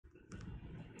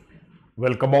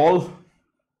Welcome all.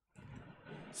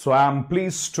 So I am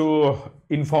pleased to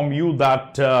inform you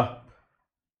that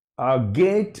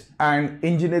GATE and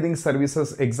Engineering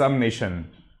Services Examination,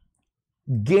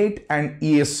 GATE and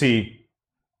ESE,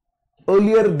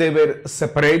 earlier they were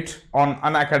separate on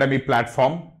Unacademy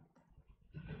platform.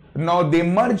 Now they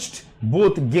merged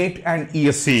both GATE and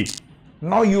ESE.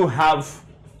 Now you have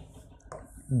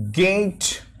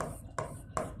GATE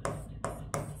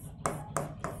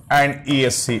and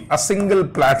ESE, a single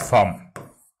platform.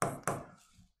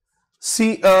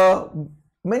 See,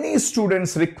 many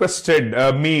students requested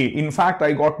me, in fact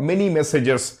I got many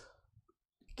messages,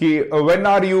 when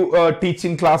are you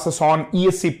teaching classes on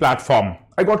ESE platform?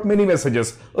 I got many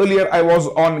messages. Earlier I was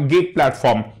on GATE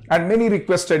platform and many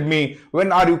requested me,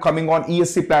 when are you coming on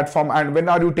ESE platform and when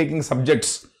are you taking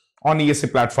subjects on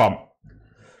ESE platform?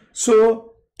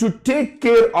 So to take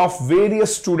care of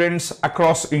various students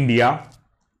across India,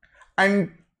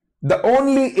 and the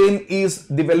only aim is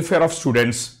the welfare of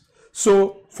students.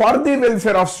 So for the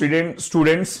welfare of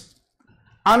students,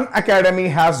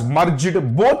 Unacademy has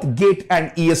merged both GATE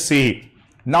and ESE.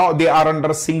 Now they are under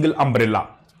a single umbrella.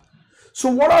 So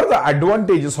what are the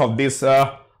advantages of this,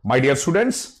 my dear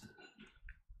students?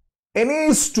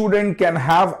 Any student can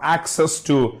have access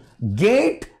to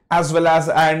GATE as well as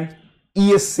an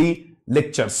ESE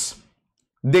lectures.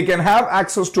 They can have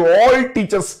access to all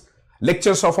teachers,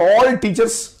 lectures of all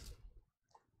teachers,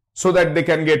 so that they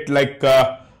can get like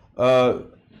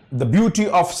the beauty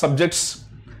of subjects.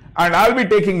 And I'll be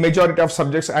taking majority of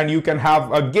subjects, and you can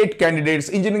have GATE candidates,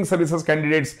 engineering services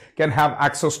candidates can have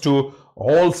access to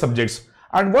all subjects.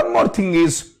 And one more thing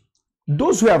is,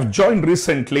 those who have joined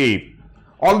recently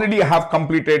already have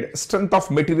completed strength of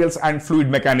materials and fluid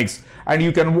mechanics, and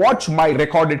you can watch my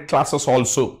recorded classes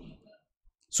also.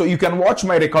 So you can watch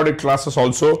my recorded classes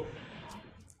also,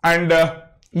 and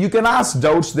you can ask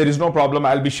doubts. There is no problem.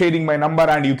 I'll be sharing my number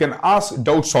and you can ask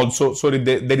doubts also. So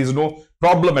there is no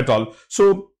problem at all.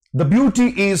 So the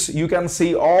beauty is you can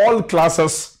see all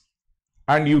classes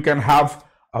and you can have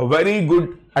a very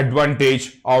good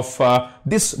advantage of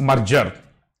this merger.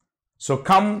 So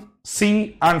come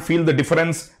see and feel the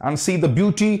difference and see the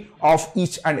beauty of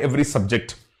each and every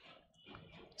subject.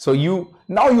 So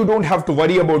now you don't have to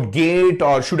worry about GATE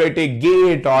or should I take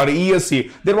GATE or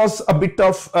ESE. There was a bit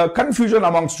of confusion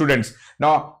among students.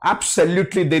 Now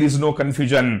absolutely there is no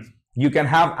confusion. You can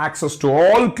have access to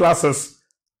all classes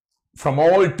from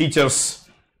all teachers,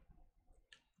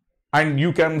 and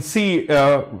you can see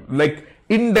like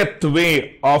in-depth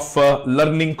way of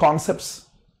learning concepts.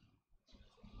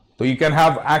 So you can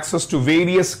have access to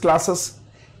various classes.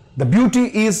 The beauty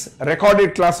is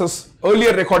recorded classes,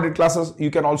 earlier recorded classes,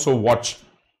 you can also watch.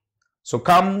 So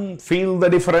come, feel the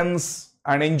difference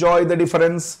and enjoy the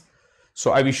difference.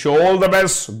 So I wish you all the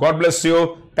best. God bless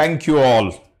you. Thank you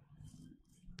all.